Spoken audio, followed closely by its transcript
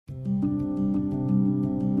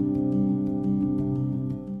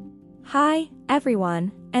Hi,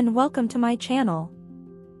 everyone, and welcome to my channel.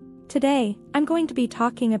 Today, I'm going to be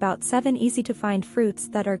talking about 7 easy-to-find fruits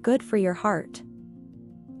that are good for your heart.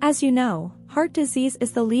 As you know, heart disease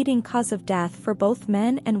is the leading cause of death for both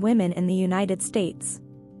men and women in the United States.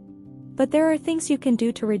 But there are things you can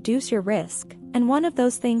do to reduce your risk, and one of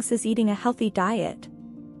those things is eating a healthy diet.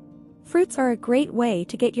 Fruits are a great way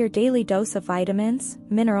to get your daily dose of vitamins,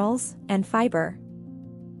 minerals, and fiber.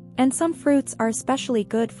 And some fruits are especially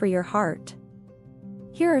good for your heart.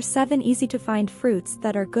 Here are 7 easy-to-find fruits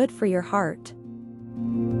that are good for your heart.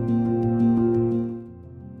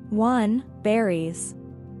 1. Berries.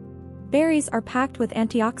 Berries are packed with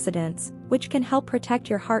antioxidants, which can help protect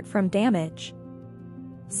your heart from damage.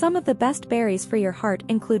 Some of the best berries for your heart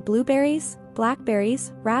include blueberries,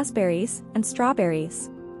 blackberries, raspberries, and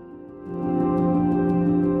strawberries.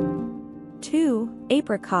 2.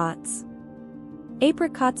 Apricots.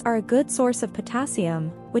 Apricots are a good source of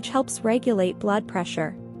potassium, which helps regulate blood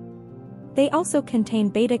pressure. They also contain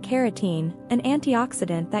beta-carotene, an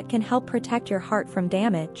antioxidant that can help protect your heart from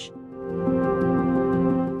damage.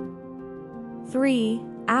 3.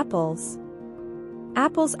 Apples.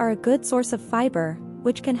 Apples are a good source of fiber,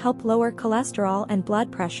 which can help lower cholesterol and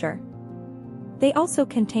blood pressure. They also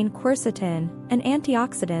contain quercetin, an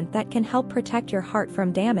antioxidant that can help protect your heart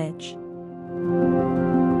from damage.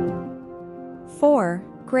 4.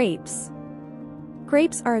 Grapes.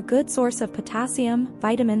 Grapes are a good source of potassium,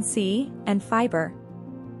 vitamin C, and fiber.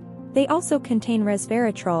 They also contain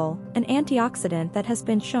resveratrol, an antioxidant that has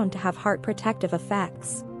been shown to have heart protective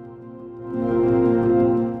effects.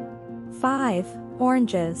 5.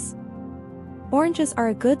 Oranges. Oranges are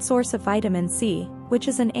a good source of vitamin C, which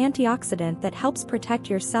is an antioxidant that helps protect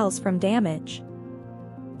your cells from damage.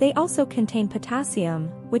 They also contain potassium,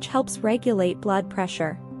 which helps regulate blood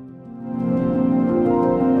pressure.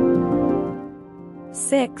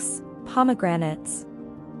 6. Pomegranates.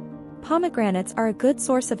 Pomegranates are a good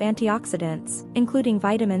source of antioxidants, including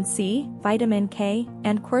vitamin C, vitamin K,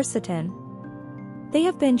 and quercetin. They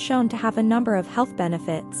have been shown to have a number of health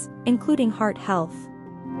benefits, including heart health.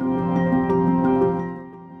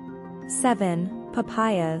 7.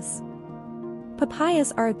 Papayas.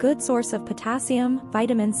 Papayas are a good source of potassium,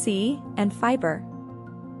 vitamin C, and fiber.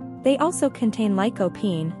 They also contain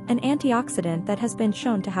lycopene, an antioxidant that has been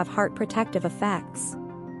shown to have heart protective effects.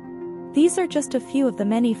 These are just a few of the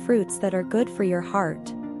many fruits that are good for your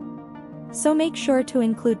heart. So make sure to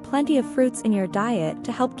include plenty of fruits in your diet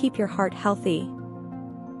to help keep your heart healthy.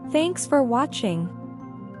 Thanks for watching.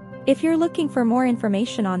 If you're looking for more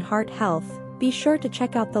information on heart health, be sure to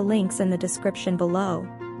check out the links in the description below.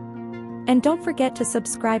 And don't forget to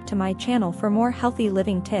subscribe to my channel for more healthy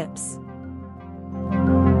living tips.